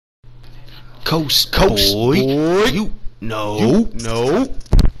Coast boy. You know.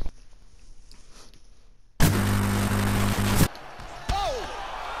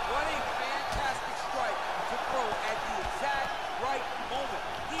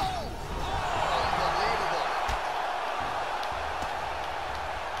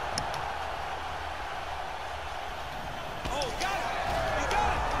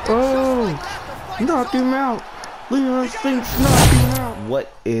 Oh, knocked him out. Leon Spinks knocked him out.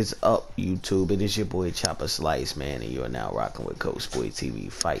 What is up, YouTube? It is your boy Chopper Slice, man, and you are now rocking with Coach Boy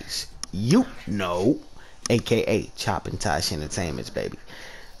TV Fights. You know, aka Chop and Tosh Entertainments, baby.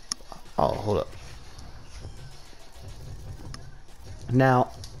 Oh, hold up.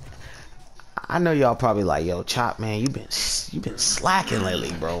 Now, I know y'all probably like, yo, Chop, man, you been slacking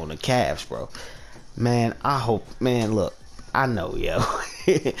lately, bro, on the calves, bro. Man, I hope, man, look. I know, yo.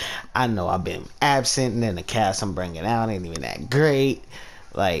 I know I've been absent, and then the cast I'm bringing out ain't even that great.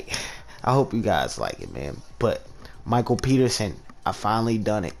 Like, I hope you guys like it, man. But Michael Peterson, I finally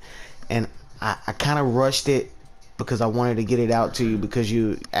done it, and I kind of rushed it because I wanted to get it out to you because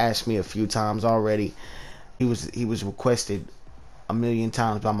you asked me a few times already. He was requested a million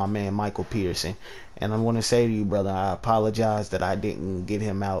times by my man Michael Peterson, and I want to say to you, brother, I apologize that I didn't get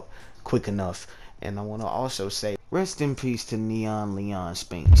him out quick enough. And I want to also say, rest in peace to Leon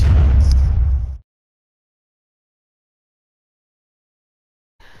Spinks.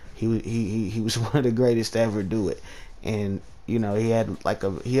 He was one of the greatest to ever do it, and you know he had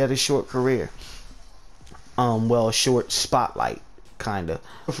a short career, well, a short spotlight, kinda.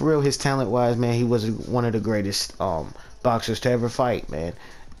 For real, his talent wise, man, he was one of the greatest boxers to ever fight, man.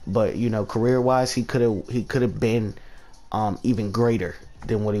 But you know, career wise, he could have been even greater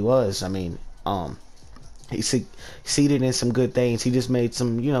than what he was. I mean, he succeeded in some good things. He just made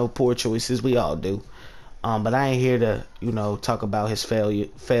some, you know, poor choices. We all do. But I ain't here to, you know, talk about his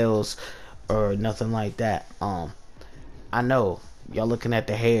fails or nothing like that. I know y'all looking at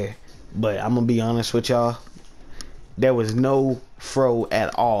the hair, but I'm gonna be honest with y'all. There was no fro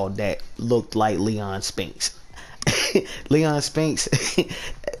at all that looked like Leon Spinks. Leon Spinks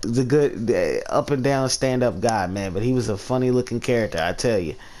is a good up and down stand up guy, man, but he was a funny looking character, I tell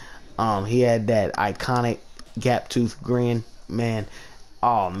you. He had that iconic gap tooth grin, man.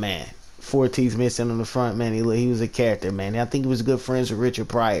 Oh man, 4 teeth missing on the front, man. He was a character, man. I think he was good friends with Richard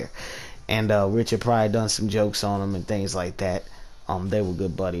Pryor, and Richard Pryor done some jokes on him and things like that. They were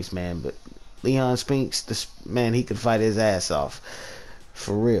good buddies, man. But Leon Spinks, man, he could fight his ass off,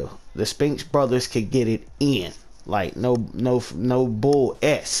 for real. The Spinks brothers could get it in, like no bull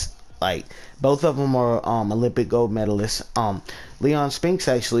s. Like, both of them are Olympic gold medalists. Leon Spinks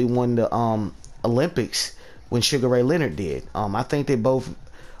actually won the Olympics when Sugar Ray Leonard did. I think they both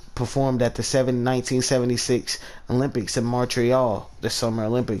performed at the 1976 Olympics in Montreal, the Summer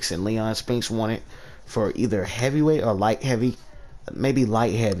Olympics, and Leon Spinks won it for either heavyweight or light heavy, maybe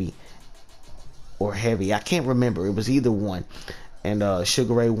light heavy or heavy. I can't remember. It was either one. And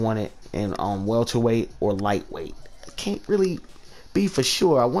Sugar Ray won it in welterweight or lightweight. I can't really be for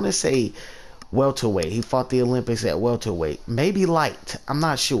sure. I want to say welterweight. He fought the Olympics at welterweight. Maybe light. I'm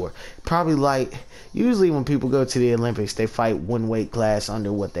not sure. Probably light. Usually when people go to the Olympics, they fight one weight class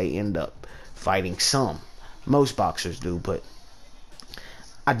under what they end up fighting. Most boxers do, but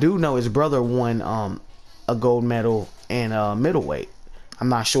I do know his brother won a gold medal in middleweight. I'm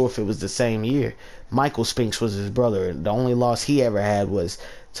not sure if it was the same year. Michael Spinks was his brother. The only loss he ever had was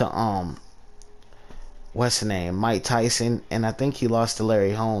to what's the name, Mike Tyson, and I think he lost to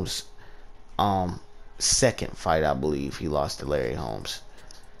Larry Holmes. Second fight, I believe he lost to Larry Holmes.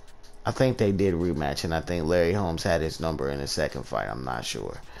 I think they did rematch, and I think Larry Holmes had his number in the second fight. I'm not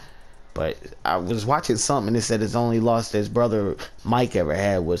sure, but I was watching something and it said his only loss that his brother Mike ever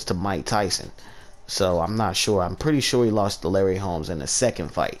had was to Mike Tyson. So I'm not sure. I'm pretty sure he lost to Larry Holmes in the second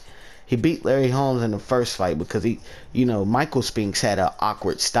fight. He beat Larry Holmes in the first fight because Michael Spinks had an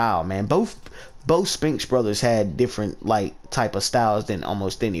awkward style, man. Both Spinks brothers had different type of styles than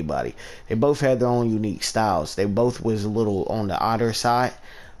almost anybody. They both had their own unique styles. They both was a little on the odder side,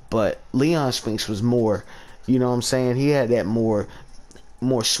 but Leon Spinks was more, you know what I'm saying? He had that more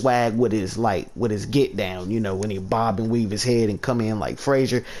swag with his get down, you know, when he bob and weave his head and come in like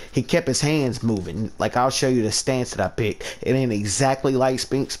Frazier. He kept his hands moving. Like, I'll show you the stance that I picked. It ain't exactly like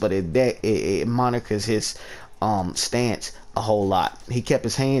Spinks, but it monikers his stance a whole lot. He kept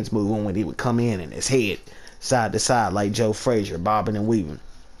his hands moving when he would come in, and his head side to side like Joe Frazier, bobbing and weaving.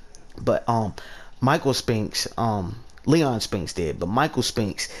 But Michael Spinks, Leon Spinks did, but Michael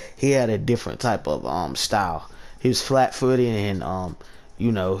Spinks, he had a different type of style. He was flat-footed, and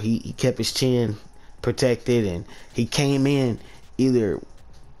you know, he kept his chin protected, and he came in either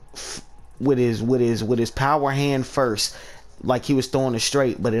with his power hand first, like he was throwing it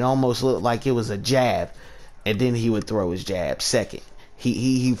straight, but it almost looked like it was a jab, and then he would throw his jab second.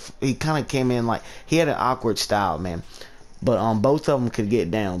 He kind of came in like he had an awkward style, man. But both of them could get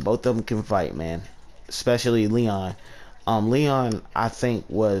down. Both of them can fight, man. Especially Leon. Leon, I think,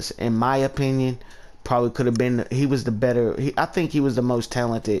 was, in my opinion, probably could have been. He was the better. I think he was the most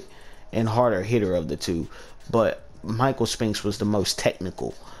talented and harder hitter of the two. But Michael Spinks was the most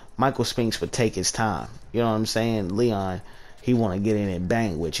technical. Michael Spinks would take his time. You know what I'm saying? Leon, he want to get in and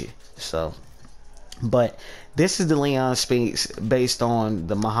bang with you. So, but this is the Leon Spinks based on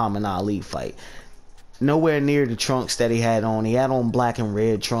the Muhammad Ali fight. Nowhere near the trunks that he had on. He had on black and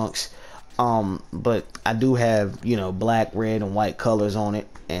red trunks. But I do have, you know, black, red, and white colors on it,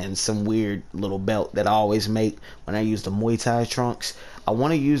 and some weird little belt that I always make when I use the Muay Thai trunks. I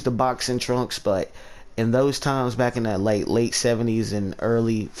want to use the boxing trunks, but in those times back in that late 70s and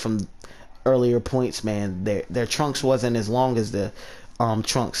earlier points, man, their trunks wasn't as long as the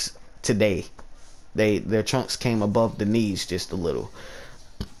trunks today. Their trunks came above the knees just a little,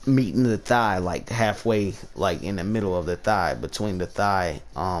 meeting the thigh, like halfway, like in the middle of the thigh, between the thigh,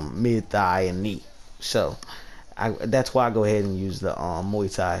 mid thigh and knee. So that's why I go ahead and use the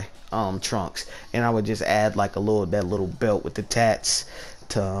Muay Thai trunks, and I would just add like that little belt with the tats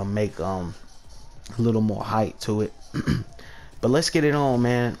to make a little more height to it. But let's get it on,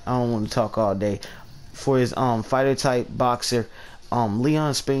 man. I don't want to talk all day. For his fighter type boxer,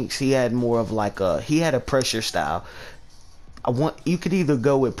 Leon Spinks, he had more of like he had a pressure style. You could either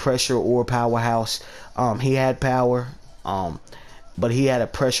go with pressure or powerhouse. He had power, but he had a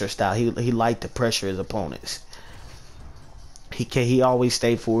pressure style. He liked to pressure his opponents. He always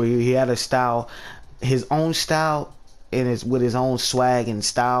stayed forward. He had a style, his own style, and with his own swag and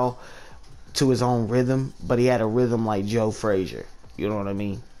style to his own rhythm. But he had a rhythm like Joe Frazier. You know what I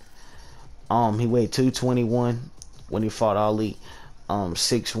mean? He weighed 221 when he fought Ali.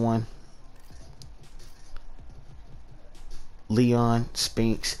 6'1". Leon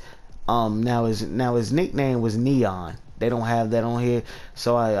Spinks. Now his nickname was Neon. They don't have that on here,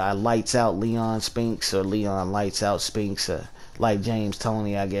 so I lights out Leon Spinks, or Leon lights out Spinks, like James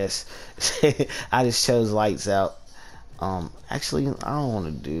Toney, I guess. I just chose lights out. Actually, I don't want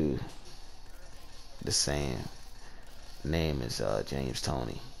to do the same name as James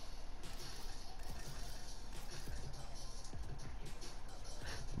Toney.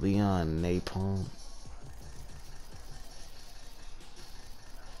 Leon Napalm.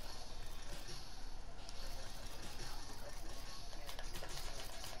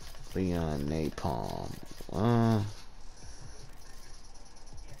 Leon Napalm.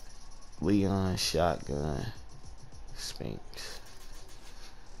 Leon Shotgun Spinks.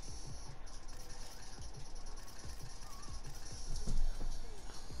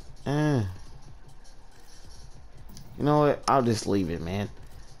 You know what? I'll just leave it, man.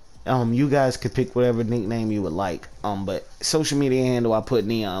 You guys could pick whatever nickname you would like. But social media handle, I put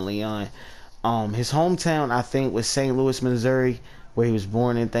Neon Leon. His hometown, I think, was St. Louis, Missouri, where he was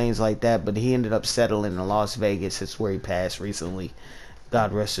born and things like that. But he ended up settling in Las Vegas. It's where he passed recently.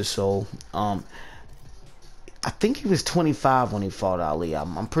 God rest his soul. I think he was 25 when he fought Ali.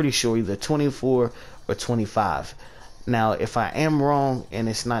 I'm pretty sure either 24 or 25. Now, if I am wrong and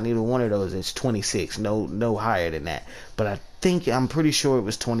it's not neither one of those, it's 26. No higher than that. But I'm pretty sure it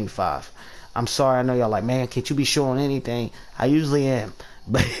was 25. I'm sorry. I know y'all like, man, can't you be showing anything? I usually am,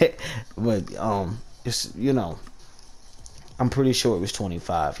 but it's, you know, I'm pretty sure it was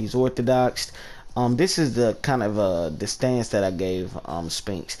 25. He's orthodox. This is the kind of the stance that I gave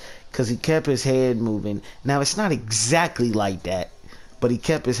Spinks, because he kept his head moving. Now it's not exactly like that, but he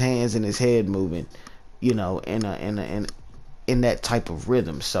kept his hands and his head moving, you know, in that type of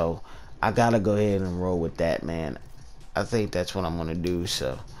rhythm. So I gotta go ahead and roll with that, man. I think that's what I'm gonna do.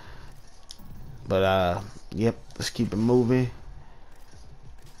 So, but yep, let's keep it moving.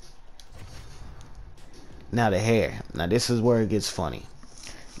 Now the hair. Now this is where it gets funny.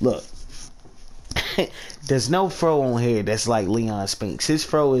 Look. There's no fro on here that's like Leon Spinks. His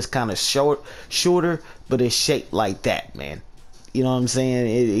fro is kind of shorter, but it's shaped like that, man. You know what I'm saying?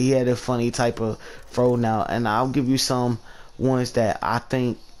 He had a funny type of fro now, and I'll give you some ones that I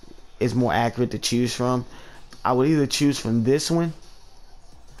think is more accurate to choose from. I would either choose from this one.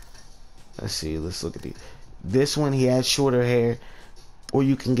 Let's see. Let's look at these. This one, he has shorter hair, or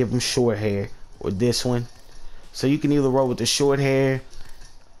you can give him short hair, or this one. So you can either roll with the short hair.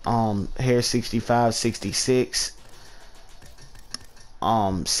 Hair 65, 66,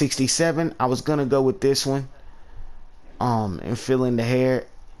 67. I was gonna go with this one, and fill in the hair.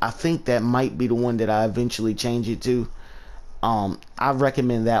 I think that might be the one that I eventually change it to. I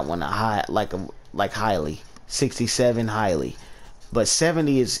recommend that one highly. 67 highly, but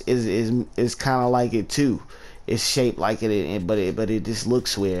 70 is kind of like it too. It's shaped like it, but it just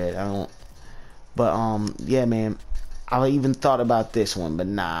looks weird. I don't. But yeah, man. I even thought about this one, but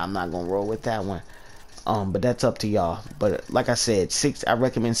nah, I'm not gonna roll with that one. But that's up to y'all. But like I said, I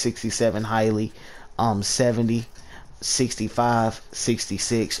recommend 67 highly, 70, 65,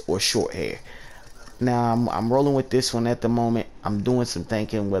 66, or short hair. Now I'm rolling with this one at the moment. I'm doing some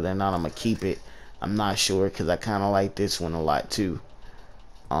thinking whether or not I'm gonna keep it. I'm not sure because I kind of like this one a lot too.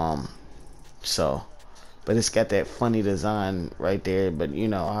 So, but it's got that funny design right there. But you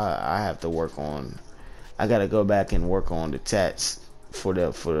know, I have to work on. I gotta go back and work on the tats for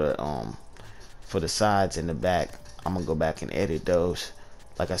the sides and the back. I'm gonna go back and edit those.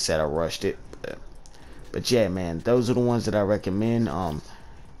 Like I said, I rushed it. But yeah, man, those are the ones that I recommend.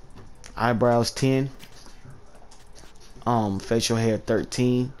 Eyebrows 10, facial hair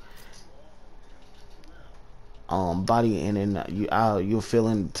 13, body, and then you'll fill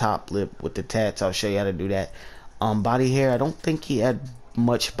in the top lip with the tats. I'll show you how to do that. Body hair, I don't think he had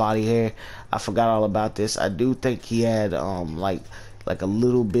much body hair. I forgot all about this. I do think he had like a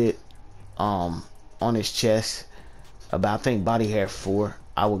little bit on his chest. About, I think body hair 4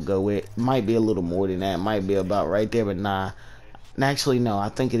 I would go with. Might be a little more than that. Might be about right there, but nah. Actually, no, I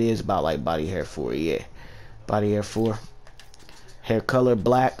think it is about like body hair 4. Yeah, body hair 4. Hair color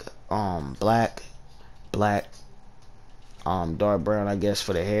black, black, dark brown, I guess,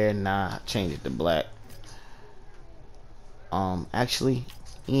 for the hair. Nah, change it to black. Actually,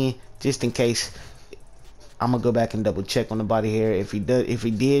 just in case, I'm gonna go back and double check on the body hair. If he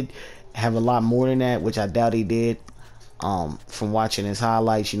did have a lot more than that, which I doubt he did, from watching his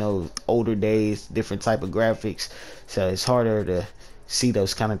highlights, you know, older days, different type of graphics, so it's harder to see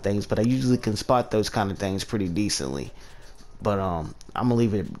those kind of things, but I usually can spot those kind of things pretty decently. But I'm gonna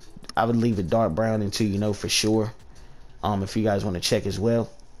leave it, I would leave it dark brown until you know for sure, if you guys want to check as well.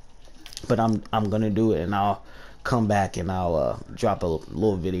 But I'm gonna do it, and I'll come back and I'll drop a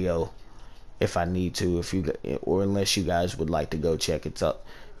little video if I need to, or unless you guys would like to go check it up,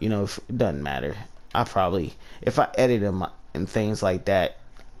 you know, it doesn't matter. I probably, if I edit them and things like that,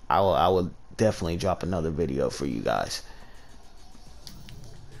 I will definitely drop another video for you guys.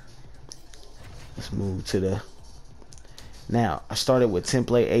 Let's move to the. Now I started with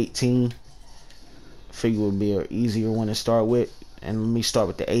template 18. Figure would be an easier one to start with, and let me start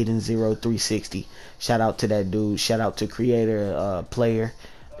with the 8-0 360. Shout out to that dude. Shout out to creator, player.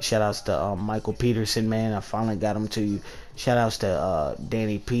 Shout outs to Michael Peterson, man. I finally got him to you. Shout outs to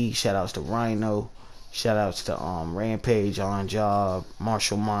Danny P. Shout outs to Rhino. Shout outs to Rampage, On Job,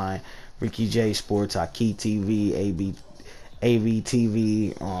 Marshall Mine, Ricky J Sports, Aki TV, AV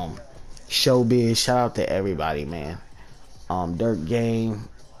Showbiz. Shout out to everybody, man. Dirt Game,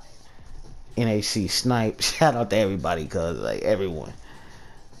 NAC Snipe. Shout out to everybody, cause like everyone.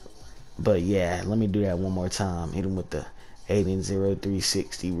 But yeah, let me do that one more time. Hit him with the 8-0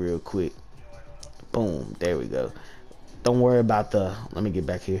 360 real quick. Boom, there we go. Don't worry about the. Let me get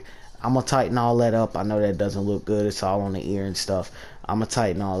back here. I'm gonna tighten all that up. I know that doesn't look good. It's all on the ear and stuff. I'm gonna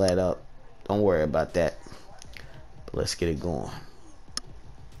tighten all that up. Don't worry about that. But let's get it going.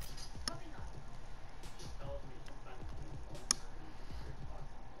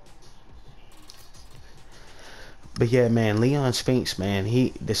 But yeah, man, Leon Spinks, man,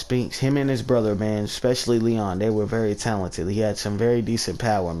 him and his brother, man, especially Leon, they were very talented. He had some very decent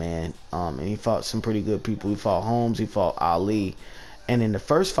power, man. And he fought some pretty good people. He fought Holmes, he fought Ali. And in the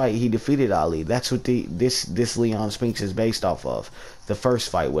first fight, he defeated Ali. That's what this Leon Spinks is based off of. The first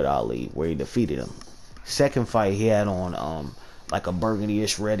fight with Ali, where he defeated him. Second fight, he had on like a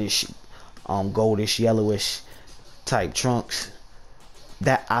burgundy-ish, reddish, goldish, yellowish type trunks.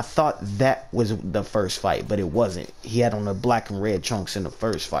 That I thought that was the first fight, but it wasn't. He had on the black and red trunks in the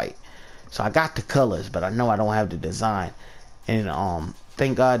first fight. So I got the colors, but I know I don't have the design. And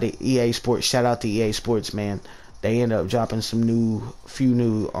thank God to EA Sports. Shout out to EA Sports, man. They end up dropping some few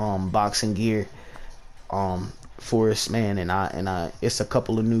new boxing gear for us, man, and I it's a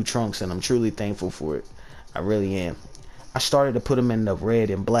couple of new trunks, and I'm truly thankful for it. I really am. I started to put them in the red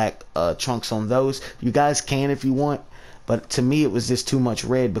and black trunks on those. You guys can if you want, but to me it was just too much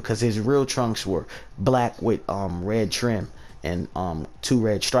red because his real trunks were black with red trim and 2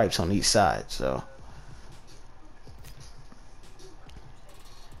 red stripes on each side. So,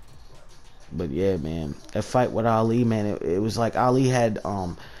 but yeah, man, that fight with Ali, man, it was like Ali had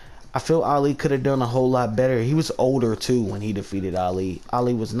I feel Ali could have done a whole lot better. He was older too when he defeated Ali.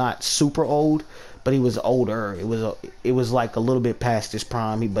 Ali was not super old, but he was older. It was like a little bit past his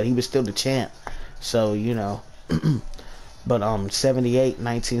prime, but he was still the champ. So, you know, But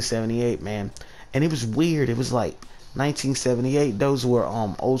 1978, man. And it was weird. It was like 1978. Those were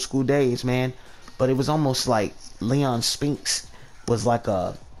old school days, man. But it was almost like Leon Spinks was like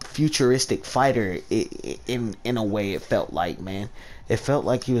a futuristic fighter in a way. It felt like, man. It felt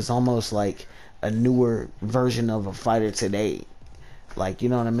like he was almost like a newer version of a fighter today. Like, you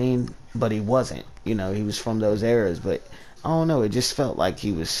know what I mean? But he wasn't. You know, he was from those eras, but I don't know, it just felt like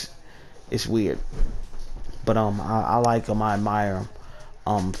he was. It's weird. But I like him, I admire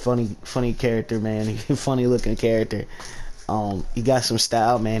him. Funny character, man. He funny looking character. He got some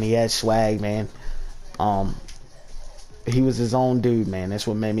style, man. He had swag, man. Um he was his own dude, man. That's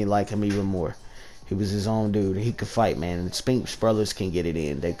what made me like him even more. He was his own dude. He could fight, man. And Spinks brothers can get it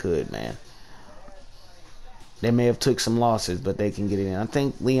in. They could, man. They may have took some losses, but they can get it in. I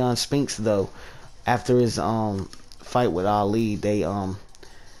think Leon Spinks, though, after his fight with Ali, they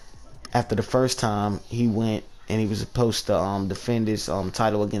after the first time he went and he was supposed to defend his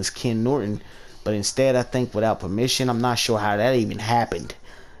title against Ken Norton, but instead, I think without permission, I'm not sure how that even happened.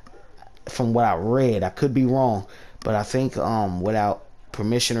 From what I read, I could be wrong, but I think without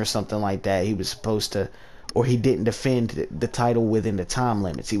permission or something like that, he was supposed to, or he didn't defend the title within the time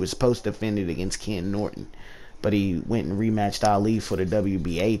limits. He was supposed to defend it against Ken Norton, but he went and rematched Ali for the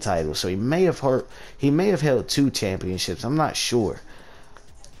WBA title. So he may have held two championships. I'm not sure.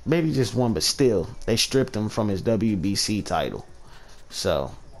 Maybe just one, but still, they stripped him from his WBC title.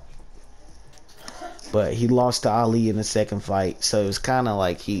 So, but he lost to Ali in the second fight. So it was kind of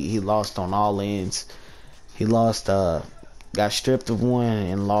like he lost on all ends. He lost, got stripped of one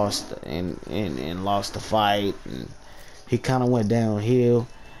and lost and lost the fight. And he kind of went downhill.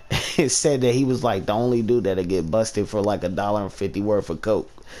 It said that he was like the only dude that'd get busted for like $1.50 worth of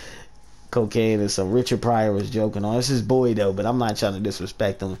cocaine. And so Richard Pryor was joking on, it's his boy though, but I'm not trying to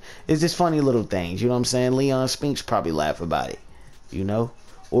disrespect him. It's just funny little things, you know what I'm saying? Leon Spinks probably laugh about it, you know,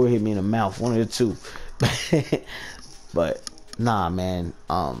 or hit me in the mouth, one of the two. But nah, man,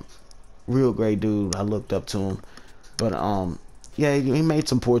 real great dude. I looked up to him, but yeah, he made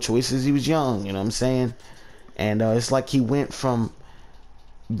some poor choices. He was young, you know what I'm saying? And it's like he went from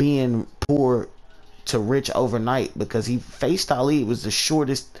being poor to rich overnight because he faced Ali. It was the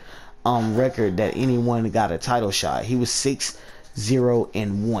shortest record that anyone got a title shot. He was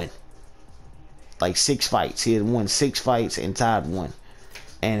 6-0-1, like 6 fights. He had won 6 fights and tied 1,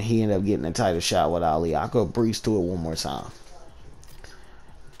 and he ended up getting a title shot with Ali. I'll go breeze through it one more time.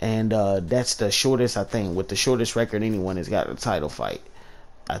 And that's the shortest, I think, with the shortest record anyone has got a title fight,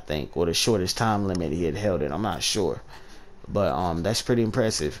 I think, or the shortest time limit he had held it. I'm not sure, but that's pretty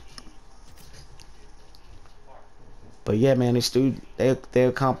impressive. But yeah, man, this dude, they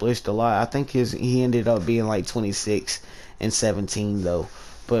accomplished a lot. I think he ended up being like 26-17 though.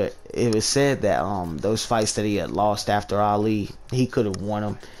 But it was said that those fights that he had lost after Ali, he could have won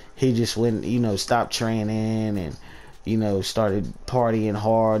them. He just went, you know, stopped training and, you know, started partying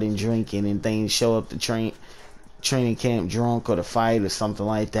hard and drinking and things. Show up to training camp drunk or to fight or something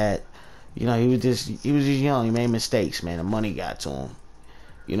like that. You know, he was just young. He made mistakes, man. The money got to him.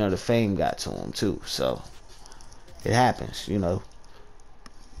 You know, the fame got to him too. So it happens, you know.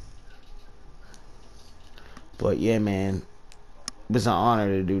 But yeah, man, it was an honor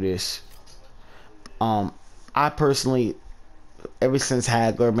to do this. I personally, ever since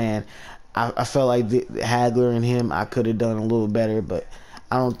Hagler, man, I felt like Hagler and him, I could have done a little better, but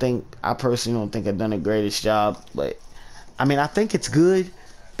I personally don't think I've done the greatest job. But I mean, I think it's good,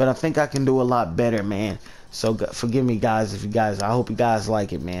 but I think I can do a lot better, man. So forgive me, guys, I hope you guys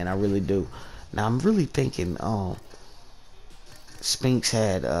like it, man. I really do. Now I'm really thinking, Spinks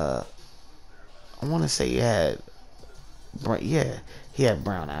had, I want to say he had, yeah, he had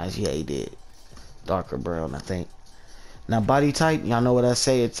brown eyes. Yeah, he did. Darker brown, I think. Now, body type, y'all know what I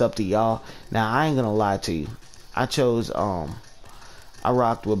say. It's up to y'all. Now, I ain't gonna lie to you. I chose, I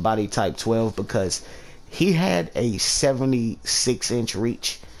rocked with body type 12 because he had a 76-inch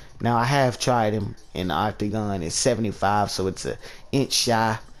reach. Now, I have tried him in the octagon. It's 75, so it's an inch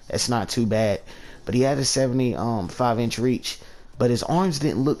shy. That's not too bad. But he had a 75-inch reach. But his arms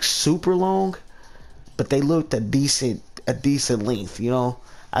didn't look super long, but they looked a decent length, you know.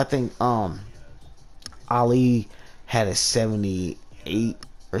 I think Ali had a 78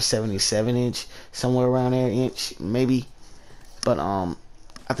 or 77 inch, somewhere around there, inch maybe. But I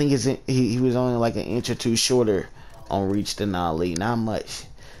think he was only like an inch or two shorter on reach than Ali, not much.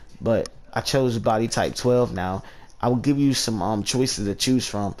 But I chose body type 12. Now I will give you some choices to choose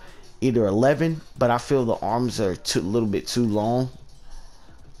from. Either 11, but I feel the arms are a little bit too long.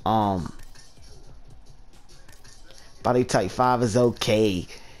 Body type 5 is okay.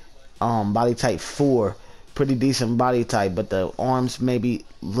 Body type 4 pretty decent body type, but the arms maybe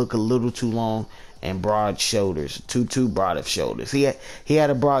look a little too long and broad shoulders, too broad of shoulders. He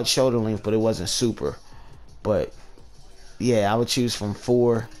had a broad shoulder length, but it wasn't super. But yeah, I would choose from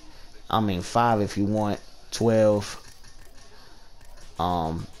 4. I mean 5 if you want, 12,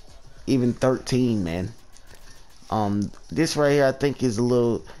 even 13, man. This right here I think is a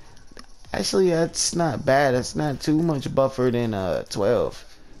little. Actually, that's not bad. That's not too much buffer than 12.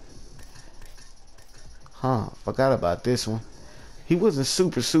 Huh, forgot about this one. He wasn't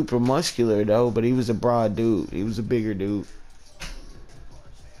super muscular though, but he was a broad dude. He was a bigger dude.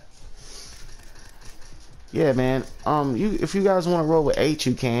 Yeah, man. If you guys want to roll with 8,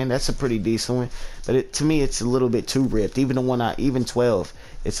 you can. That's a pretty decent one. But to me, it's a little bit too ripped. Even the one even 12,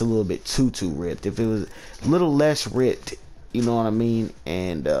 it's a little bit too ripped. If it was a little less ripped, you know what I mean,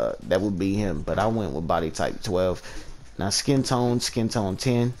 and that would be him. But I went with body type 12. Now skin tone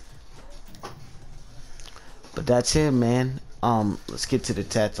 10. But that's him, man. Let's get to the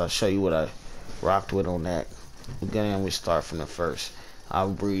tats. I'll show you what I rocked with on that. We start from the first.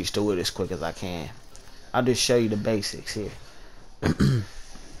 I'll breeze through it as quick as I can. I'll just show you the basics here.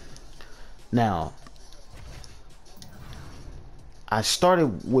 Now, I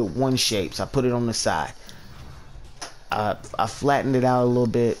started with 1 shapes. I put it on the side. I flattened it out a little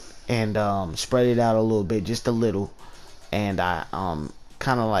bit and spread it out a little bit, just a little, and I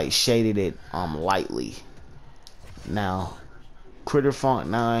kind of like shaded it lightly. Now, Critter Font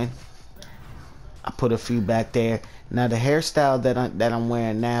 9, I put a few back there. Now the hairstyle that I'm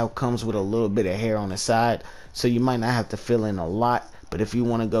wearing now comes with a little bit of hair on the side, so you might not have to fill in a lot. But if you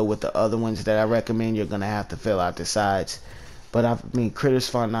want to go with the other ones that I recommend, you're gonna have to fill out the sides. But I mean, Critters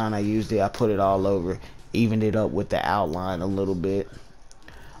Font 9, I used it. I put it all over, evened it up with the outline a little bit,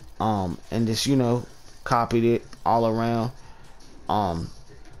 and just copied it all around.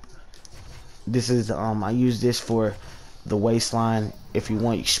 This is I use this for the waistline. If you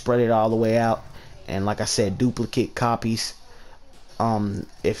want, you spread it all the way out. And like I said, duplicate copies.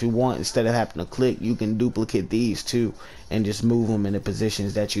 If you want, instead of having to click, you can duplicate these too and just move them in the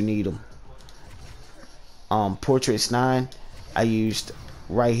positions that you need them. Portraits 9, I used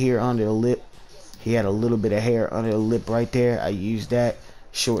right here under the lip. He had a little bit of hair under the lip right there. I used that,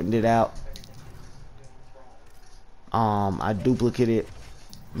 shortened it out. I duplicated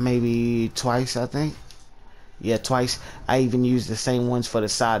maybe twice, I think. Yeah, twice. I even used the same ones for the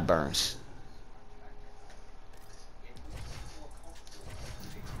sideburns.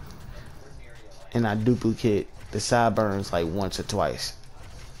 And I duplicate the sideburns like once or twice.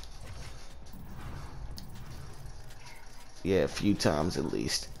 Yeah, a few times at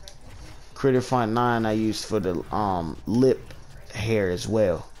least. Critter Font 9 I used for the lip hair as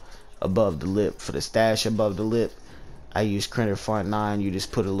well. Above the lip. For the stash above the lip, I used Critter Font 9. You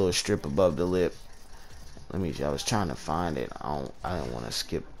just put a little strip above the lip. I was trying to find it. I didn't want to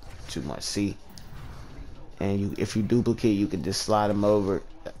skip too much. See? And if you duplicate, you can just slide them over.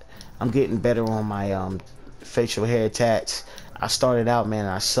 I'm getting better on my facial hair tats. I started out, man,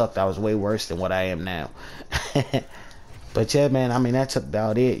 and I sucked. I was way worse than what I am now. But yeah, man, I mean, that's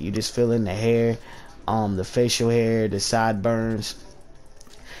about it. You just fill in the hair, the facial hair, the sideburns.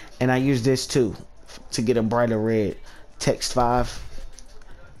 And I use this too to get a brighter red. Text 5.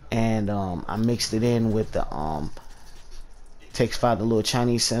 And I mixed it in with the Text 5, the little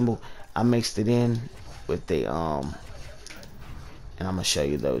Chinese symbol. I mixed it in with the and I'm gonna show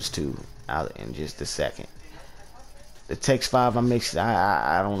you those two out in just a second. The Text 5 I mixed.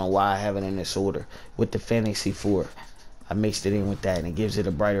 I don't know why I have it in this order. With the Fantasy 4, I mixed it in with that, and it gives it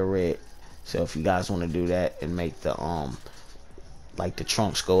a brighter red. So if you guys want to do that and make the like the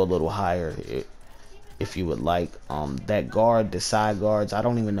trunks go a little higher, if you would like, that guard, the side guards, I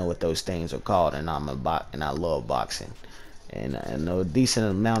don't even know what those things are called, and I love boxing, and I know a decent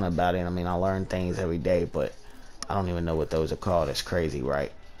amount about it. I mean, I learn things every day, but I don't even know what those are called. It's crazy,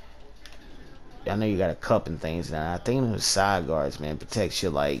 right? I know you got a cup and things, and I think those side guards, man, protects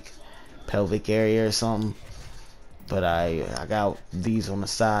your like pelvic area or something. But I got these on the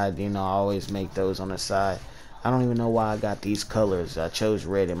side. I always make those on the side. I don't even know why I got these colors. I chose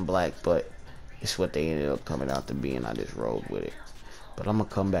red and black, but it's what they ended up coming out to be, and I just rolled with it. But I'm gonna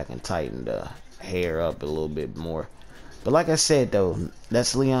come back and tighten the hair up a little bit more. But like I said, though,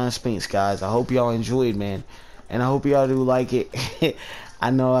 that's Leon Spinks, guys. I hope y'all enjoyed, man, and I hope y'all do like it.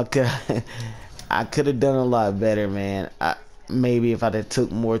 I know I could have done a lot better, man. Maybe if I had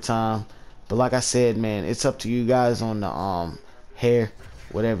took more time. But like I said, man, it's up to you guys on the hair,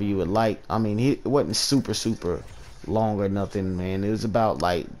 whatever you would like. I mean, it wasn't super long or nothing, man. It was about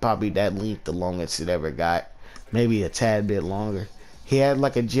like probably that length, the longest it ever got. Maybe a tad bit longer. He had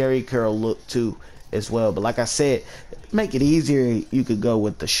like a Jerry curl look too, as well. But like I said, make it easier, you could go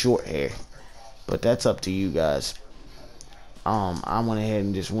with the short hair. But that's up to you guys. I went ahead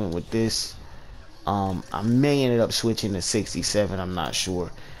and just went with this. I may ended up switching to 67. I'm not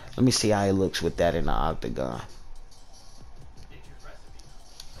sure. Let me see how it looks with that in the octagon.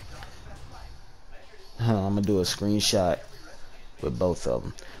 I'm gonna do a screenshot with both of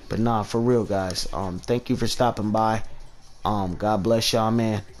them. But nah, for real, guys. Thank you for stopping by. God bless y'all,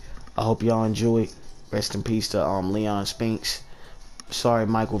 man. I hope y'all enjoyed. Rest in peace to Leon Spinks. Sorry,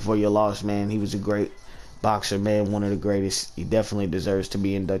 Michael, for your loss, man. He was a great boxer, man. One of the greatest. He definitely deserves to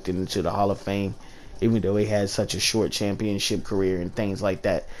be inducted into the Hall of Fame. Even though he had such a short championship career and things like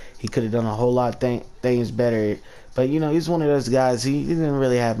that, he could have done a whole lot of things better. But you know, he's one of those guys. He didn't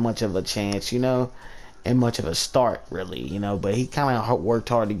really have much of a chance, you know, and much of a start, really, you know. But he kind of worked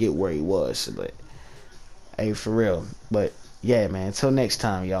hard to get where he was. But hey, for real. But yeah, man. Until next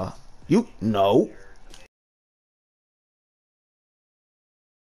time, y'all. You know.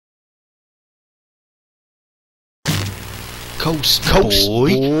 Coast, boy.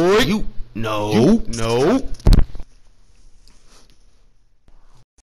 You know.